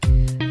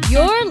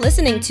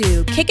listening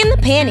to Kicking the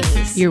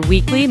Panties, your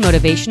weekly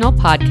motivational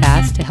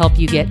podcast to help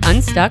you get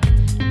unstuck,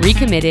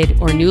 recommitted,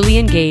 or newly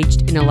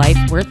engaged in a life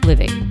worth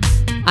living.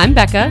 I'm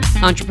Becca,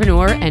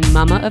 entrepreneur and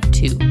mama of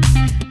two.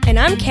 And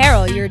I'm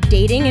Carol, your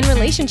dating and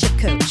relationship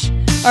coach.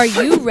 Are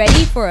you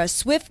ready for a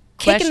swift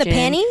kick in the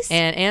panties?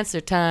 And answer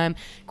time.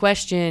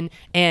 Question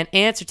and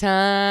answer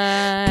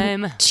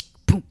time.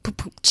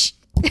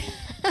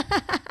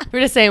 We're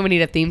just saying we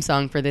need a theme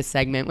song for this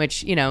segment,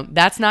 which, you know,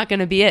 that's not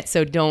going to be it.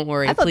 So don't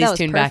worry. Please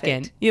tune back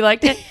in. You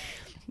liked it?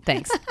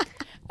 Thanks.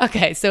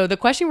 Okay, so the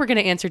question we're going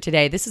to answer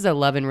today, this is a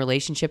love and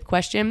relationship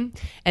question.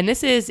 And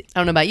this is, I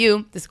don't know about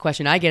you, this is a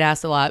question I get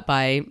asked a lot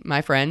by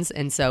my friends.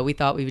 And so we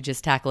thought we would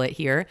just tackle it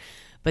here.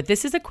 But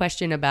this is a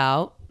question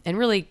about, and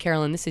really,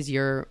 Carolyn, this is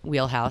your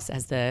wheelhouse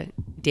as the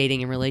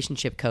dating and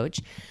relationship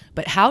coach.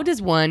 But how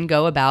does one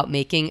go about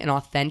making an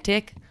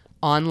authentic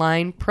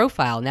online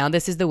profile? Now,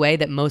 this is the way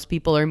that most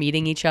people are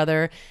meeting each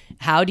other.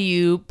 How do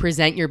you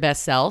present your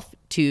best self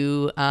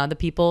to the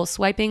people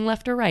swiping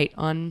left or right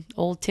on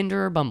old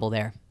Tinder or Bumble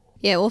there?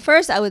 Yeah, well,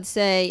 first I would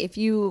say if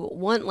you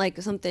want like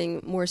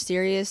something more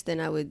serious, then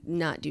I would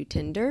not do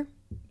Tinder.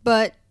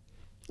 But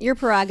your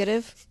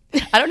prerogative.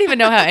 I don't even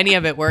know how any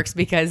of it works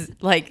because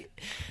like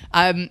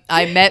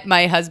I met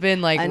my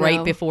husband like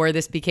right before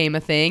this became a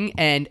thing,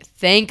 and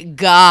thank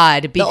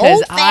God,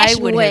 because I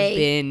would have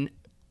been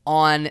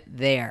on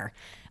there.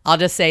 I'll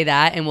just say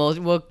that, and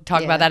we'll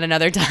talk about that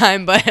another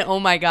time. But oh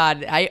my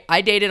God,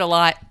 I dated a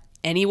lot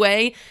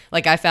anyway.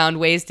 Like I found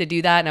ways to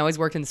do that, and I always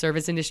worked in the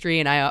service industry,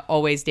 and I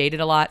always dated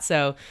a lot.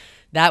 So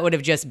that would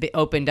have just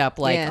opened up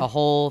like a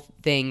whole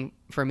thing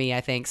for me, I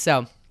think.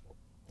 So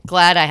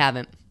glad I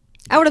haven't.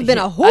 I would have been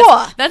a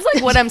whore. That's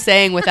like what I'm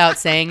saying without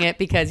saying it,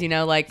 because, you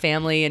know, like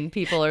family and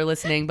people are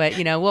listening. But,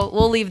 you know,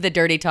 we'll leave the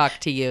dirty talk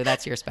to you.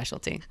 That's your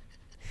specialty.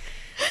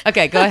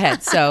 Okay, go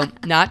ahead. So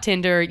not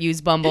Tinder,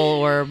 use Bumble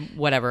or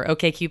whatever.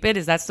 OkCupid,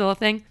 is that still a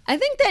thing? I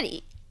think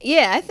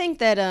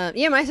that,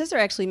 my sister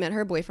actually met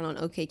her boyfriend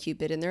on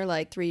OkCupid, and they're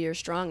like 3 years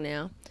strong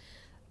now.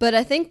 But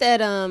I think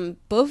that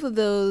both of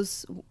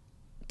those,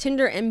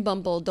 Tinder and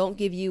Bumble, don't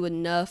give you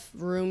enough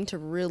room to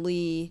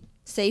really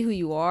say who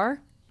you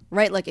are.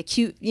 Right, like a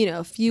cute,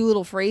 a few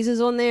little phrases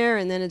on there,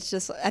 and then it's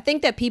just, I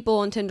think that people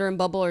on Tinder and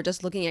Bumble are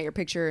just looking at your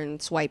picture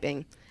and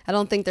swiping. I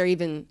don't think they're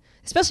even,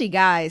 especially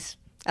guys,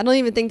 I don't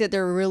even think that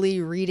they're really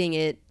reading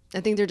it. I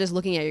think they're just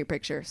looking at your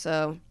picture,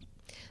 so.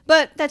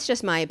 But that's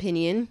just my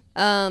opinion.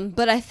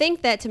 But I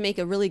think that to make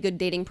a really good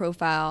dating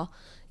profile,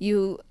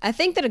 I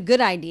think that a good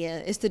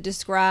idea is to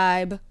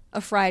describe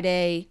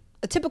a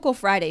typical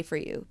Friday for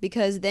you,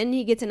 because then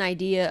he gets an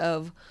idea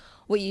of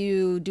what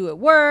you do at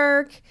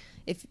work,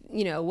 if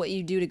what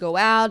you do to go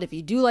out, if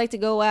you do like to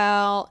go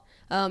out.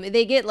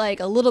 They get like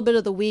a little bit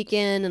of the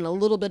weekend and a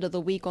little bit of the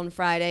week on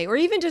Friday, or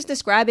even just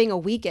describing a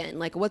weekend,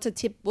 like what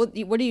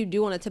do you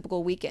do on a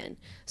typical weekend.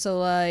 So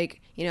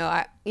like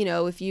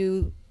if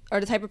you are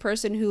the type of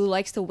person who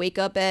likes to wake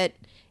up at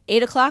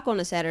 8:00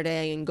 on a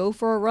Saturday and go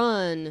for a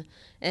run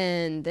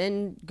and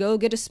then go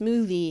get a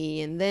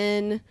smoothie and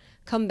then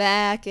come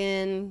back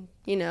and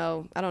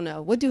I don't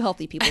know, what do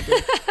healthy people do?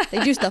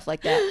 They do stuff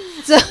like that.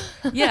 So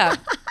yeah.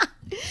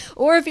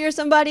 Or if you're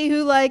somebody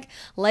who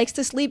likes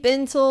to sleep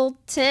until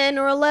 10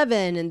 or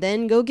 11 and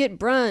then go get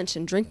brunch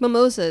and drink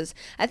mimosas,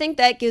 I think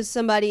that gives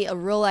somebody a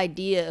real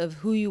idea of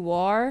who you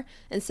are,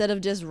 instead of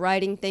just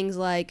writing things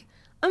like,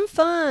 I'm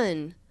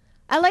fun,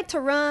 I like to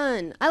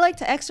run, I like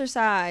to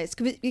exercise.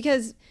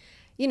 Because,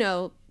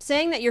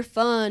 saying that you're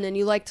fun and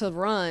you like to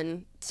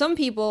run, some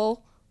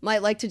people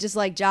might like to just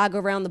like jog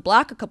around the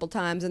block a couple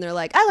times and they're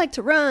like, I like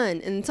to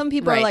run. And some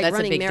people are like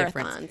running marathons.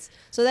 Difference.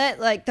 So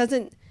that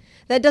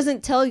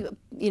doesn't tell you,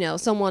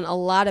 someone a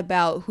lot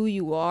about who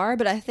you are.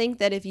 But I think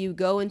that if you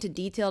go into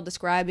detail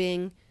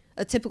describing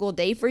a typical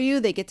day for you,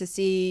 they get to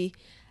see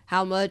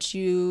how much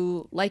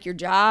you like your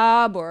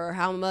job or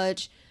how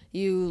much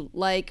you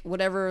like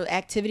whatever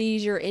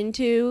activities you're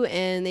into,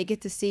 and they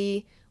get to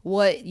see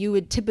what you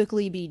would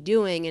typically be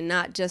doing and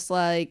not just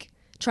like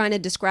trying to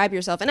describe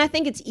yourself. And I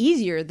think it's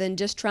easier than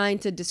just trying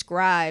to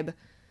describe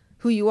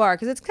who you are,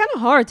 because it's kind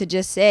of hard to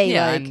just say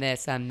I'm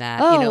this, I'm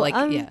that,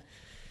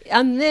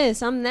 I'm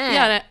this, I'm that.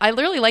 Yeah, and I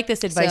really like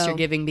this advice you're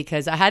giving,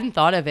 because I hadn't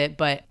thought of it,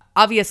 but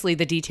obviously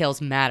the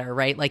details matter,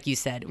 right? Like you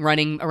said,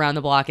 running around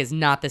the block is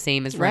not the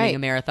same as running a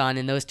marathon,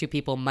 and those two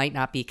people might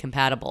not be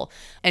compatible.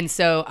 And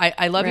so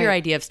I love your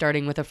idea of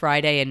starting with a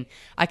Friday, and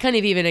I kind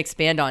of even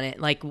expand on it.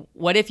 Like,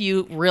 what if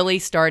you really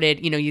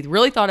started, you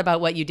really thought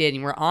about what you did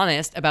and were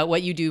honest about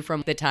what you do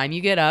from the time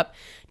you get up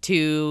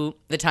to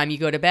the time you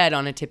go to bed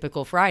on a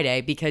typical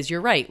Friday? Because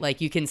you're right.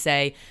 Like, you can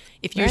say,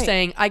 if you're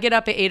saying, I get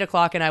up at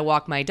 8:00 and I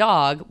walk my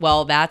dog,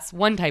 well, that's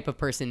one type of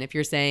person. If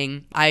you're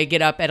saying, I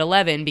get up at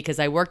 11 because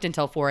I worked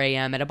until 4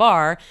 a.m. at a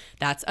bar,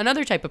 that's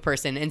another type of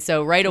person. And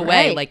so right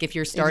away, like if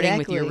you're starting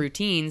with your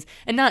routines,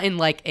 and not in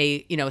like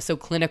a, so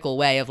clinical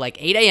way of like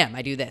 8 a.m.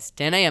 I do this,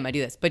 10 a.m. I do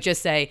this, but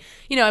just say,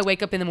 I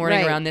wake up in the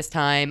morning around this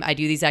time. I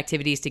do these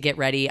activities to get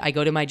ready. I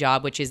go to my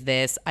job, which is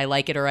this. I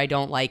like it or I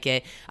don't like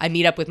it. I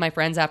meet up with my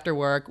friends after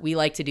work. work. We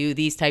like to do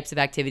these types of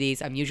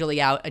activities. I'm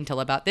usually out until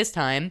about this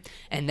time.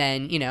 And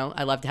then,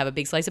 I love to have a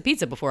big slice of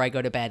pizza before I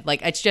go to bed.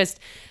 Like, it's just,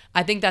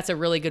 I think that's a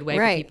really good way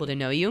for people to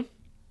know you.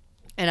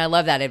 And I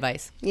love that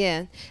advice.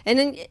 Yeah.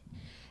 And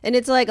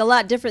it's like a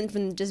lot different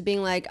from just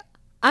being like,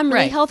 I'm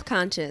really health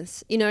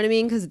conscious. You know what I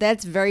mean? Because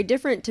that's very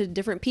different to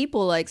different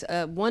people. Like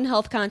one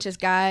health conscious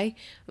guy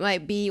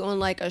might be on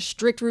like a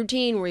strict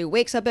routine where he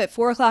wakes up at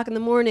 4 o'clock in the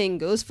morning,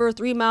 goes for a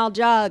 3-mile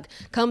jog,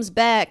 comes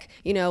back,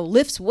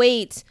 lifts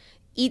weights,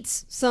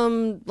 eats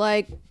some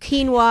like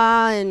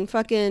quinoa and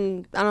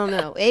fucking, I don't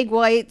know, egg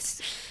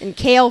whites and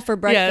kale for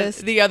breakfast.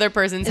 Yeah, the other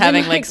person's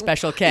having like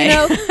Special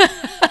K.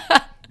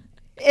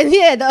 And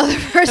the other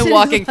person and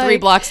walking 3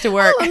 blocks to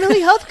work. Oh, I'm really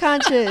health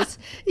conscious.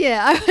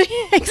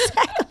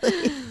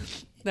 Exactly.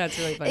 That's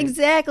really funny.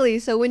 Exactly.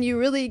 So when you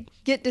really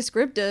get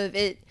descriptive,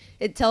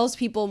 it tells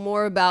people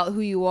more about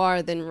who you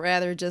are than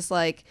rather just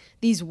like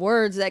these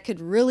words that could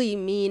really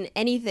mean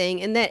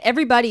anything and that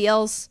everybody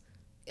else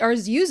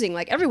is using.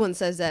 Like everyone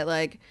says that,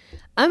 like,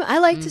 I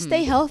like to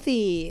stay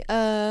healthy.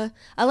 I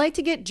like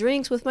to get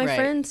drinks with my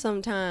friends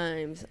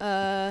sometimes.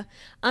 I'm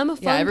a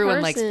fun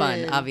everyone person. likes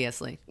fun,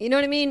 obviously. You know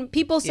what I mean?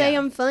 People say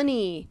I'm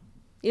funny.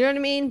 You know what I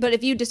mean? But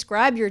if you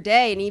describe your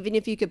day, and even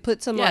if you could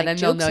put some like then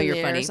jokes they'll know in you're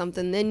there funny. or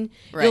something, then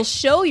you'll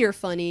show you're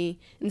funny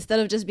instead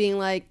of just being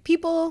like,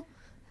 people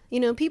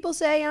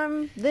say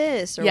I'm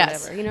this or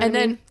whatever. You know and what I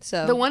then mean?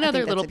 So the one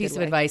other little piece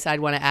of advice I'd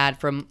want to add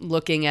from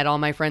looking at all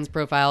my friends'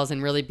 profiles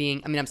and really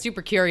being, I'm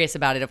super curious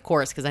about it, of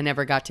course, because I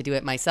never got to do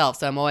it myself.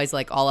 So I'm always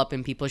like all up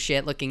in people's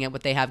shit, looking at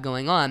what they have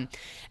going on.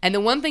 And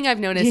the one thing I've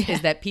noticed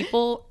is that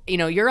people,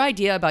 your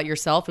idea about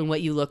yourself and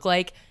what you look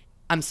like,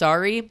 I'm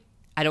sorry,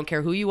 I don't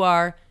care who you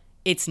are,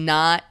 it's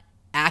not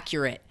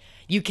accurate.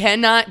 You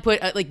cannot put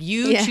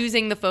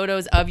choosing the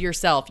photos of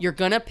yourself. You're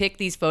going to pick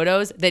these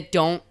photos that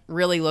don't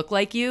really look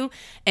like you.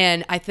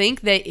 And I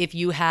think that if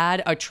you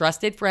had a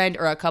trusted friend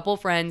or a couple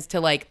friends to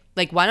like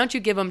why don't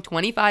you give them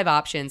 25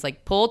 options,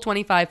 like pull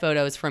 25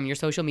 photos from your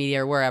social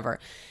media or wherever,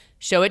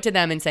 show it to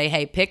them and say,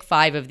 hey, pick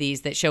 5 of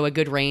these that show a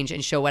good range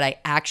and show what I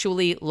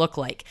actually look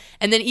like.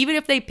 And then even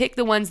if they pick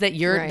the ones that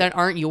that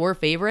aren't your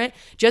favorite,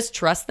 just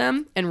trust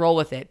them and roll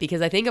with it.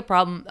 Because I think a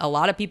problem a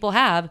lot of people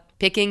have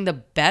picking the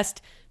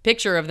best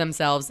picture of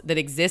themselves that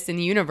exists in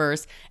the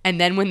universe,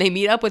 and then when they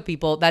meet up with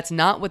people, that's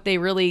not what they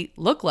really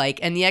look like,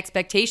 and the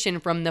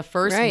expectation from the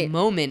first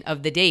moment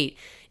of the date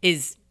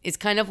is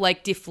kind of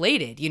like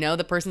deflated.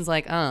 The person's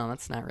like, oh,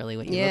 that's not really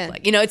what you look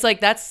like. It's like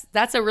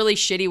that's a really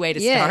shitty way to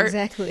start. Yeah,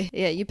 exactly.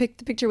 Yeah, you pick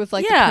the picture with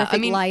like the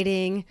perfect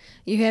lighting.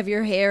 You have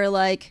your hair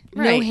like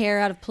no hair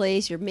out of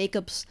place. Your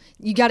makeup's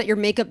you got your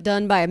makeup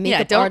done by a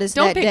makeup artist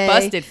that day. Don't pick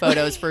busted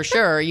photos for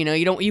sure.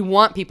 You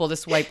want people to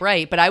swipe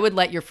right, but I would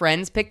let your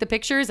friends pick the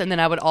pictures, and then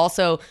I would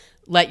also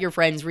let your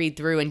friends read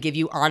through and give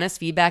you honest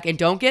feedback, and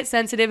don't get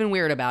sensitive and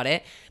weird about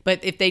it. But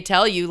if they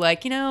tell you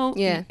like,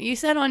 you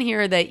said on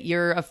here that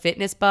you're a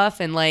fitness buff,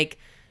 and like,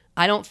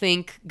 I don't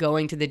think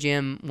going to the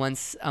gym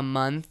once a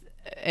month,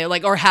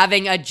 or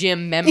having a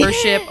gym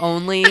membership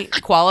only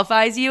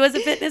qualifies you as a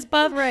fitness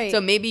buff. Right.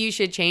 So maybe you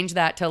should change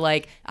that to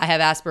like, I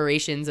have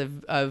aspirations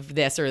of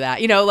this or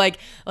that. Like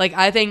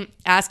I think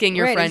asking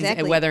your friends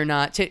whether or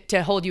not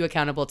to hold you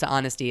accountable to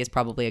honesty is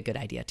probably a good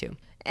idea too.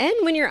 And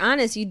when you're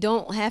honest, you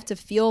don't have to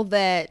feel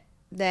that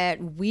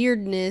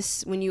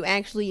weirdness when you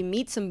actually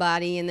meet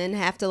somebody and then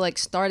have to like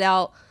start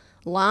out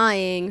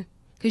lying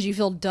because you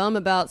feel dumb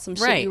about some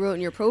shit you wrote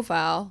in your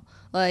profile.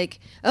 Like,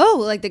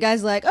 the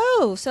guy's like,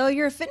 oh, so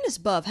you're a fitness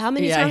buff. How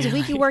many times a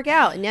week you work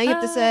out? And now you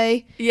have to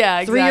say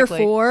 3 or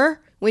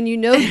 4 when you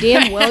know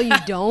damn well you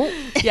don't.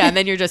 Yeah, and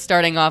then you're just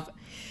starting off.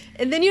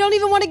 And then you don't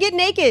even want to get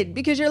naked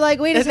because you're like,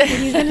 wait a second,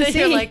 he's going to see.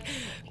 You're like,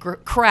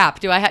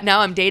 crap,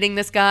 now I'm dating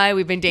this guy.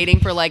 We've been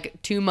dating for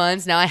like 2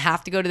 months. Now I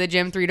have to go to the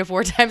gym 3 to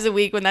 4 times a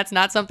week when that's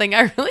not something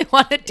I really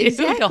want to do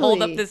to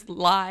hold up this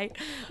lie.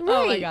 Right.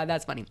 Oh my God,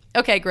 that's funny.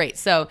 Okay, great.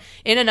 So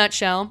in a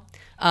nutshell,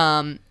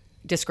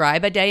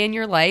 describe a day in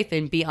your life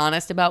and be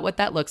honest about what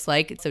that looks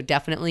like. So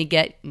definitely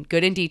get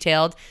good and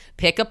detailed.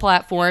 Pick a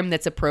platform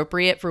that's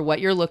appropriate for what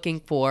you're looking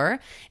for,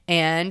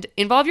 and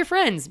involve your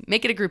friends.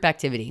 Make it a group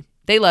activity.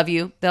 They love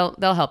you. They'll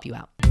help you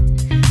out.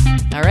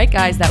 All right,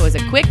 guys, that was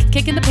a quick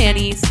kick in the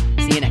panties.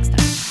 See you next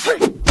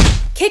time.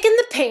 Kick in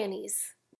the panties.